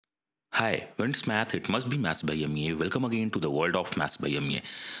Hi, when it's math, it must be Maths by Amiya. Welcome again to the world of Maths by Amiya.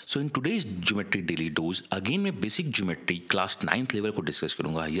 So in today's geometry daily dose, again मैं basic geometry class 9th level को discuss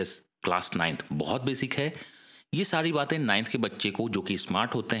करूंगा. Yes, class 9th बहुत basic है. ये सारी बातें 9th के बच्चे को जो कि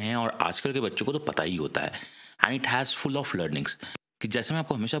स्मार्ट होते हैं और आजकल के बच्चों को तो पता ही होता है. And it has full of learnings. कि जैसे मैं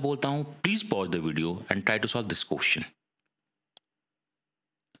आपको हमेशा बोलता हूँ, please pause the video and try to solve this question.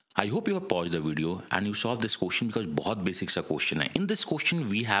 I hope you have paused the video and you solved this question because बहुत basic सा question है. In this question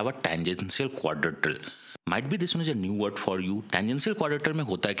we have a tangential quadrilateral. Might be this one is a new word for you. Tangential quadrilateral में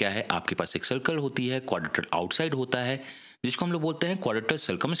होता क्या है? आपके पास एक circle होती है, quadrilateral outside होता है, जिसको हम लोग बोलते हैं quadrilateral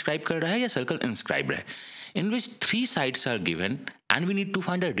circumscribe कर रहा है या circle inscribed है. In which three sides are given and we need to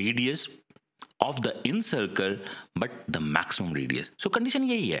find a radius of the in circle but the maximum radius. So condition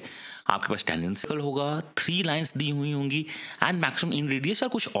यही है, आपके पास tangential होगा, 3 लाइंस दी हुई होंगी and maximum in radius और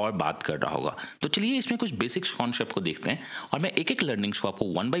कुछ और बात कर रहा होगा. तो चलिए इसमें कुछ बेसिक्स कॉन्सेप्ट को देखते हैं और मैं एक एक लर्निंग्स को आपको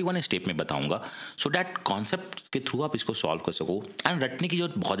 1 by 1 स्टेप में बताऊंगा सो डैट कॉन्सेप्ट के थ्रू आप इसको सॉल्व कर सको. एंड रटने की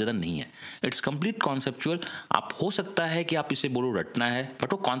जरूरत बहुत ज़्यादा नहीं है, इट्स कंप्लीट कॉन्सेप्चुअल. आप हो सकता है कि आप इसे बोलो रटना है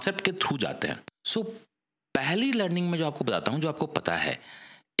बट वो कॉन्सेप्ट के थ्रू जाते हैं. सो पहली लर्निंग में जो आपको बताता हूँ, जो आपको पता है,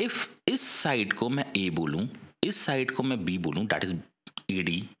 इफ इस साइड को मैं ए बोलूं, इस साइड को मैं बी बोलूं, that is A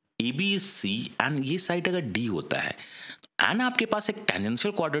D, A B is C and ये साइड अगर डी होता है एंड आपके पास एक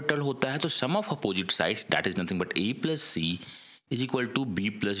टेंजेंशियल क्वाड्रिलेटरल होता है तो सम of opposite side that is nothing but A plus C is equal to be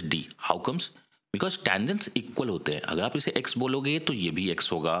plus D. How comes? Because tangents equal होते हैं. अगर आप इसे एक्स बोलोगे तो ये भी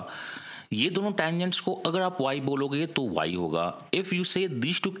एक्स होगा, ये दोनों टेंजेंट्स को अगर आप y बोलोगे तो y होगा. इफ यू से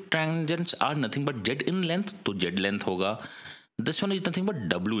these two tangents are nothing but z in length तो z लेंथ होगा. This one is nothing but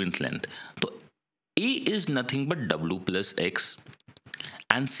w in length. So A is nothing but w plus x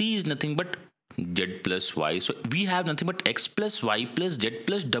and C is nothing but z plus y. So we have nothing but x plus y plus z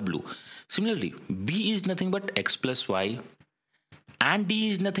plus w. Similarly, B is nothing but x plus y and D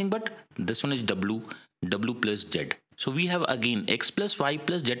is nothing but this one is w plus z. So we have again x plus y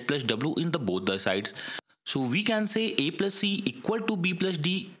plus z plus w in the both the sides. So we can say A plus C equal to B plus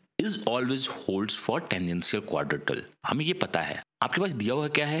D is always holds for tangential quadrilateral. हमें ये पता है. आपके पास दिया हुआ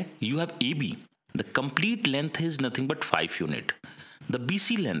क्या है? You have AB. The complete length is nothing but 5 unit. The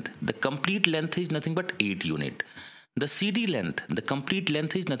BC length, the complete length is nothing but 8 unit. The CD length, the complete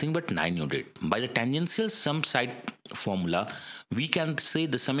length is nothing but 9 unit. By the tangential sum side formula, we can say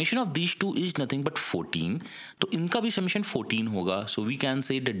the summation of these two is nothing but 14. तो इनका भी summation 14 होगा. So we can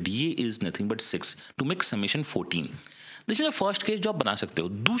say the DA is nothing but 6 to make summation 14. This is the first case जो आप बना सकते हो.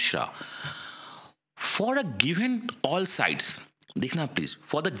 दूसरा, for a given all sides, देखना please,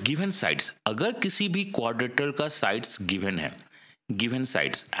 for the given sides, अगर किसी भी क्वाड्रिलेटरल का साइड्स गिवन है, गिवन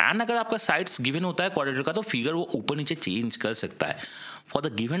साइड्स एंड अगर आपका साइड्स गिवन होता है क्वाड्रिलेटरल का तो फिगर वो ऊपर नीचे चेंज कर सकता है. फॉर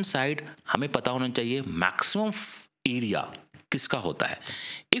द गिवन साइड हमें पता होना चाहिए मैक्सिमम एरिया किसका होता है.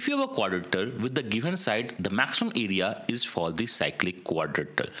 If you have a quadrilateral with the given side, the maximum area is for the cyclic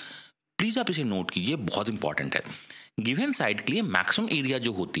quadrilateral. Please आप इसे नोट कीजिए, बहुत इंपॉर्टेंट है. गिवन साइड के लिए मैक्सिमम एरिया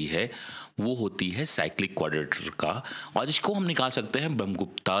जो होती है वो होती है साइक्लिक क्वाड्रिलेटरल का, और इसको हम निकाल सकते हैं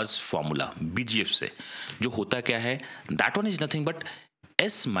ब्रह्मगुप्तास फॉर्मूला बीजीएफ से. जो होता क्या है, that one is nothing but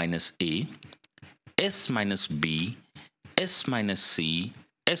S minus A, S minus B, S minus C,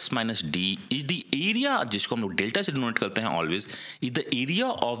 S minus D is the area, जिसको हम लोग डेल्टा से डिनोट करते हैं always, is the area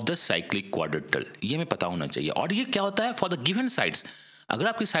of the cyclic quadrilateral. ये हमें पता होना चाहिए. और ये क्या होता है फॉर द गिवन साइड्स, अगर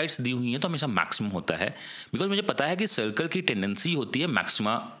आपकी साइड्स दी हुई हैं तो हमेशा मैक्सिमम होता है, बिकॉज मुझे पता है कि सर्कल की टेंडेंसी होती है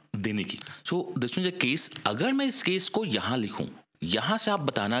मैक्सिमा देने की. So this is a case. अगर मैं इस केस को यहाँ लिखूँ, यहाँ से आप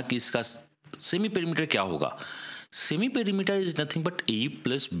बताना कि इसका सेमी पेरीमीटर क्या होगा. Semi perimeter is nothing but A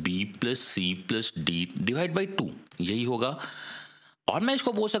plus B plus C plus D divide by 2, यही होगा. और मैं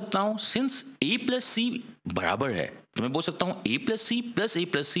इसको बोल सकता हूँ, सिंस ए प्लस सी बराबर है तो मैं बोल सकता हूँ ए plus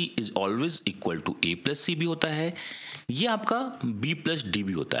C is always equal to A plus सी भी होता है, ये आपका बी प्लस डी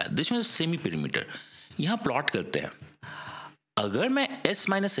भी होता है. This means semi perimeter. यहाँ प्लॉट करते हैं. अगर मैं एस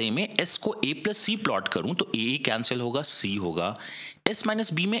माइनस ए में एस को ए प्लस सी प्लॉट करूँ तो ए कैंसिल होगा, सी होगा. एस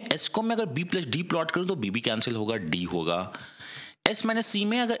माइनस बी में एस को मैं अगर बी प्लस डी प्लॉट करूँ तो बी भी कैंसिल होगा, डी होगा. एस माइनस सी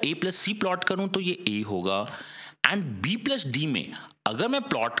में अगर ए प्लस सी प्लॉट करूँ तो ये ए होगा. एंड बी प्लस डी में अगर मैं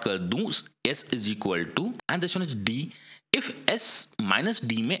प्लॉट कर दूं S is equal to and this one is D. If S minus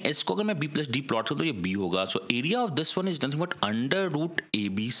D में एस को अगर मैं बी प्लस डी प्लॉट करूं तो ये बी होगा. So area of this one is nothing but under root A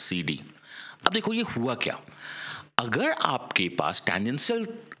B C D. अब देखो ये हुआ क्या, अगर आपके पास टेंजेंशियल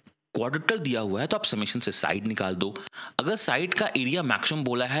क्वाड्रिलेटरल दिया हुआ है तो आप समेशन से साइड निकाल दो. अगर साइड का एरिया मैक्सिमम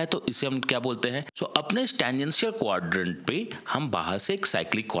बोला है तो इसे हम क्या बोलते हैं. सो अपने टेंजेंशियल क्वाड्रेंट पे हम बाहर से एक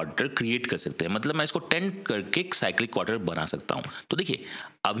साइक्लिक क्वाड्रिलेटरल क्रिएट कर सकते हैं. मतलब मैं इसको टेंड करके एक साइक्लिक क्वाड्रिलेटरल बना सकता हूं. तो देखिए,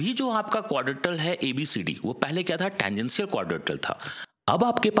 अभी जो आपका क्वाड्रिलेटरल है ABCD वो पहले क्या था, टेंजेंशियल क्वाड्रिलेटरल था. अब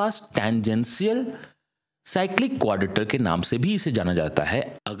आपके पास टेंजेंशियल साइक्लिक क्वाड्रेटर के नाम से भी इसे जाना जाता है।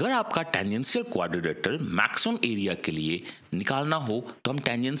 अगर आपका टेंजेंशियल क्वाड्रेटर मैक्सिमम एरिया के लिए निकालना हो तो हम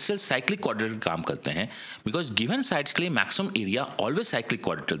टेंजेंशियल साइक्लिक क्वाड्रेटर काम करते हैं, बिकॉज गिवन साइड्स के लिए मैक्सिमम एरिया ऑलवेज साइक्लिक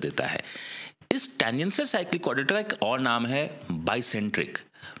क्वाड्रेटर देता है। इस टेंजेंशियल साइक्लिक क्वाड्रेटर का एक और नाम है बाइसेंट्रिक,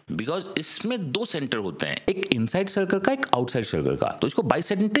 बिकॉज इसमें दो सेंटर होते हैं, एक इनसाइड सर्कल का, एक आउटसाइड सर्कल का, तो इसको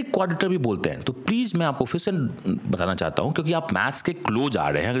बाइसेंट्रिक क्वाड्रेटर भी बोलते हैं। तो प्लीज मैं आपको फिर से बताना चाहता हूं, क्योंकि आप मैथ्स के क्लोज आ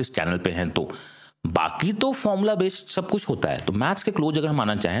रहे हैं अगर इस चैनल पे हैं तो, बाकी तो फॉर्मूला बेस्ड सब कुछ होता है, तो मैथ्स के क्लोज अगर हम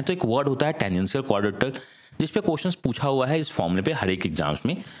आना चाहें तो एक वर्ड होता है टेंजेंशियल क्वाड्रेटर, जिस पे क्वेश्चंस पूछा हुआ है इस फॉर्मूले पे हर एक एग्जाम्स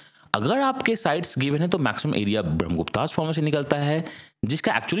में। अगर आपके साइड्स गिवन है तो मैक्सिमम एरिया ब्रह्मगुप्तास फॉर्मूला से निकलता है,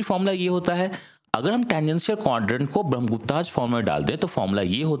 जिसका एक्चुअली फॉर्मूला ये होता है, अगर हम टेंजेंशियल क्वाड्रेंट को ब्रह्मगुप्तास फॉर्मूला में डाल दें तो फॉर्मूला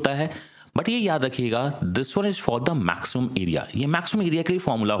ये होता है, बट ये याद रखिएगा this one is for the maximum area, ये मैक्सिमम एरिया के लिए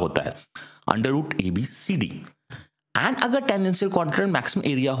फॉर्मूला होता है अंडर रूट ABCD। एंड अगर टेंजेंशियल क्वाड्रेटर मैक्सिमम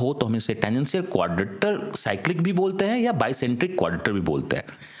एरिया हो तो हम इसे टेंजेंशियल क्वाड्रेटर साइक्लिक भी बोलते हैं या बाइसेंट्रिक क्वाड्रेटर भी बोलते हैं।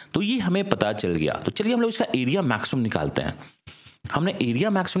 तो ये हमें पता चल गया। तो चलिए हम लोग इसका एरिया मैक्सिमम निकालते हैं। हमने एरिया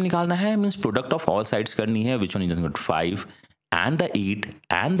मैक्सिमम निकालना है, means product of all sides करनी है, which one is 5 and the 8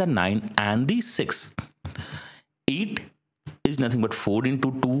 and the 9 and the 6. 8 is nothing but 4 into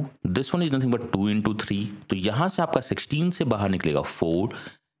 2. This one is nothing but 2 into 3. तो यहां से आपका 16 से बाहर निकलेगा 4,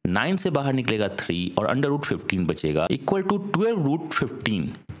 9 से बाहर निकलेगा 3 और अंडर रूट 15 बचेगा, equal to 12 root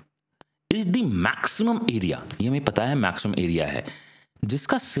 15 is the maximum area. ये हमें पता है मैक्सिमम एरिया है,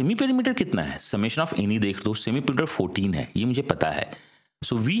 जिसका सेमी पेरीमीटर कितना है, समेशन ऑफ एनी देख लो, सेमी पेरीमीटर 14 है, ये मुझे पता है।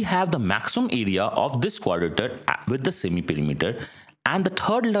 So we have the maximum area of this quadrature with the semi perimeter, and the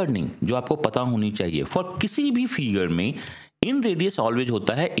third learning जो आपको पता होनी चाहिए, for किसी भी फिगर में इन रेडियस ऑलवेज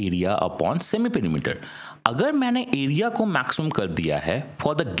होता है एरिया अपॉन सेमी पेरीमीटर। अगर मैंने एरिया को मैक्सिमम कर दिया है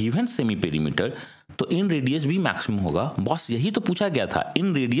for the given semi perimeter तो इन रेडियस भी मैक्सिमम होगा। बॉस यही तो पूछा गया था,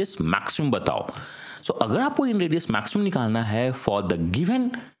 इन रेडियस मैक्सिमम बताओ। सो अगर आपको इन रेडियस मैक्सिमम निकालना है for the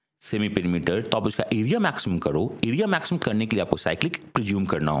given semi perimeter तो आप उसका एरिया मैक्सिमम करो। एरिया मैक्सिमम करने के लिए आपको साइक्लिक प्रिज्यूम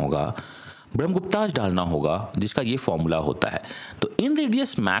करना होगा, ब्रह्मगुप्तास डालना होगा, जिसका ये फॉर्मूला होता है। तो इन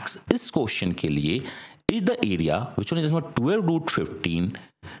रेडियस मैक्स इस क्वेश्चन के लिए is the area which one is 12 root 15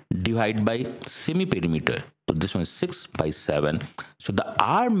 divide by semi perimeter, तो this one is 6/7। So the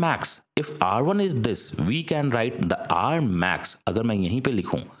R max, if R1 is this, we can write the R max, अगर मैं यहीं पे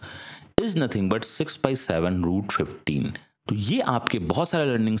लिखूं, is nothing but 6/7 root 15। तो ये आपके बहुत सारे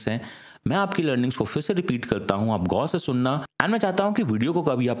लर्निंग्स हैं। मैं आपकी लर्निंग्स को फिर से रिपीट करता हूं, आप गौर से सुनना। एंड मैं चाहता हूं कि वीडियो को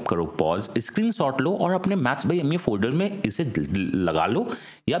कभी आप करो पॉज, स्क्रीनशॉट लो और अपने मैथ्स बाय अमिया फोल्डर में इसे लगा लो,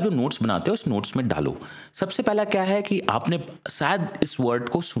 या आप जो नोट्स बनाते हो उस नोट्स में डालो। सबसे पहला क्या है कि आपने शायद इस वर्ड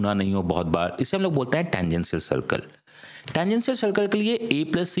को सुना नहीं हो बहुत बार, इसे हम लोग बोलते हैं टेंजेंशियल सर्कल। टेंजेंशियल सर्कल के लिए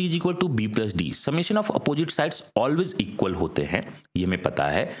A+C is equal to B+D, summation of opposite sides always equal होते हैं, ये हमें पता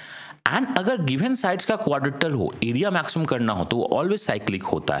है। एंड अगर गिवन साइड्स का क्वाड्रेटर हो, एरिया मैक्सिमम करना हो तो वो ऑलवेज साइक्लिक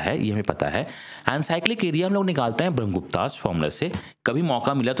होता है, ये हमें पता है। एंड साइक्लिक एरिया हम लोग निकालते हैं ब्रह्मगुप्तास फॉर्मूला से, कभी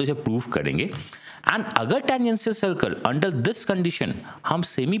मौका मिला तो इसे प्रूव करेंगे। एंड अगर tangential circle under this condition हम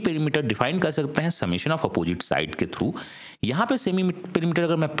सेमी पेरीमीटर डिफाइन कर सकते हैं समेशन ऑफ अपोजिट साइड के थ्रू। यहां पे सेमी पेरीमीटर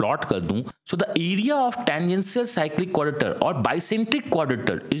अगर मैं प्लॉट कर दूं, so the area of tangential cyclic क्वाड्रेटर और बाइसेंट्रिक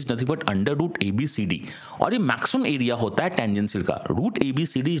क्वाड्रेटर is nothing but under root ABCD, और ये मैक्सिमम एरिया होता है टेंजेंशियल का। Root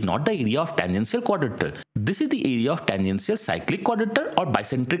ABCD is not the area of tangential क्वाड्रेटर, this is the area of tangential cyclic क्वाड्रेटर और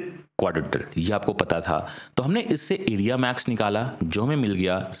बाइसेंट्रिक क्वाड्रेटर, ये आपको पता था। तो हमने इससे एरिया मैक्स निकाला, जो हमें मिल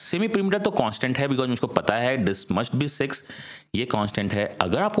गया। सेमी पेरीमीटर तो कांस्टेंट है, बिकॉज मुझको पता है दिस मस्ट बी 6, ये कांस्टेंट है।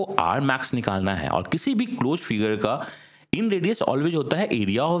 अगर आपको आर मैक्स निकालना है, और किसी भी क्लोज फिगर का इन रेडियस ऑलवेज होता है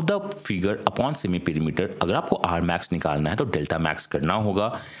area of the figure upon semi perimeter, अगर आपको आर मैक्स निकालना है तो डेल्टा मैक्स करना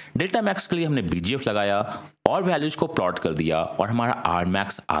होगा। डेल्टा मैक्स के लिए हमने BGF लगाया और वैल्यूज को प्लॉट कर दिया और हमारा आर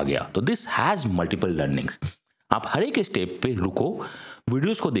मैक्स आ गया। तो दिस हैज मल्टीपल लर्निंग्स। आप हर एक स्टेप पे रुको,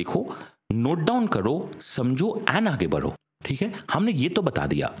 वीडियोस को देखो, नोट डाउन करो, समझो एंड आगे बढ़ो। ठीक है, हमने ये तो बता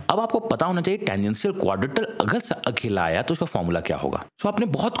दिया। अब आपको पता होना चाहिए टेंजेंशियल क्वाड्रेटर अगर अकेला आया तो उसका फॉर्मूला क्या होगा। सो आपने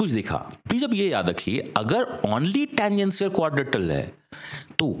बहुत कुछ देखा, प्लीज अब ये याद रखिए, अगर ओनली टेंजेंशियल क्वाड्रेटर है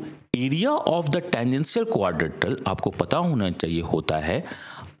तो एरिया ऑफ द टेंजेंशियल क्वाड्रेटर आपको पता होना चाहिए होता है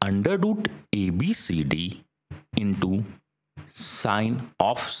under root ABCD into sine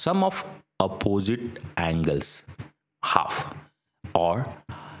of some of opposite angles half, और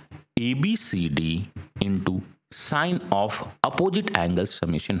ABCD into sine of opposite angle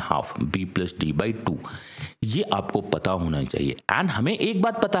summation half B+D/2, ये आपको पता होना चाहिए। एंड हमें एक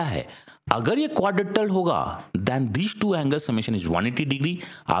बात पता है, अगर ये क्वाड्रेटर होगा then these two angle summation is 180 degree.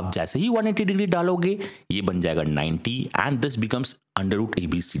 आप जैसे ही 180 डिग्री डालोगे ये बन जाएगा 90 एंड दिस बिकम्स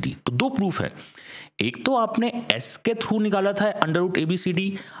 √ABCD। तो दो प्रूफ है, एक तो आपने S के थ्रू निकाला था √ABCD।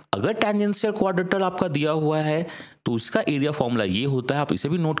 अगर टेंजेंशियल क्वाड्रेटल आपका दिया हुआ है तो उसका एरिया फॉर्मूला ये होता है, आप इसे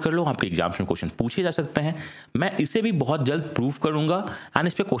भी नोट कर लो, आपके एग्जाम्स में क्वेश्चन पूछे जा सकते हैं। मैं इसे भी बहुत जल्द प्रूफ करूंगा एंड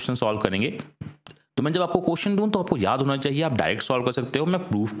इस पर क्वेश्चन सॉल्व करेंगे। तो मैं जब आपको क्वेश्चन दूं तो आपको याद होना चाहिए, आप डायरेक्ट सॉल्व कर सकते हो, मैं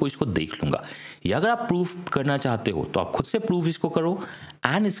प्रूफ को इसको देख लूंगा। या अगर आप प्रूफ करना चाहते हो तो आप खुद से प्रूफ इसको करो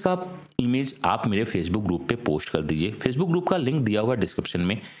एंड इसका इमेज आप मेरे फेसबुक ग्रुप पे पोस्ट कर दीजिए। फेसबुक ग्रुप का लिंक दिया हुआ है डिस्क्रिप्शन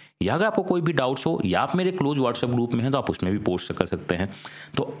में। या अगर आपको कोई भी डाउट्स हो या आप मेरे क्लोज व्हाट्सएप ग्रुप में हैं तो आप उसमें भी पोस्ट कर सकते हैं।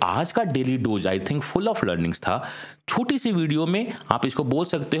 तो आज का daily dose I think full of learnings था। छोटी सी वीडियो में आप इसको बोल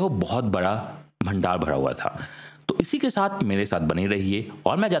सकते हो बहुत बड़ा भंडार भरा हुआ था। तो इसी के साथ मेरे साथ बने रहिए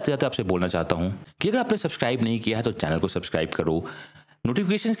और मैं जाते जाते आपसे बोलना चाहता हूं कि अगर आपने सब्सक्राइब नहीं किया है तो चैनल को सब्सक्राइब करो,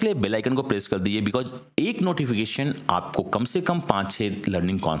 नोटिफिकेशंस के लिए बेल आइकन को प्रेस कर दीजिए, बिकॉज एक नोटिफिकेशन आपको कम से कम 5-6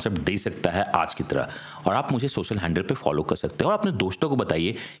 लर्निंग कॉन्सेप्ट दे सकता है आज की तरह। और आप मुझे सोशल हैंडल पे फॉलो कर सकते हैं और अपने दोस्तों को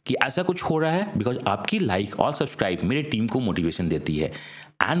बताइए कि ऐसा कुछ हो रहा है, बिकॉज आपकी लाइक और सब्सक्राइब मेरी टीम को मोटिवेशन देती है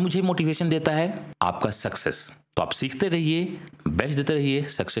एंड मुझे मोटिवेशन देता है आपका सक्सेस। तो आप सीखते रहिए, बेस्ट देते रहिए,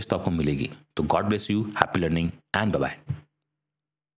 सक्सेस तो आपको मिलेगी। तो God bless you, happy learning and bye bye.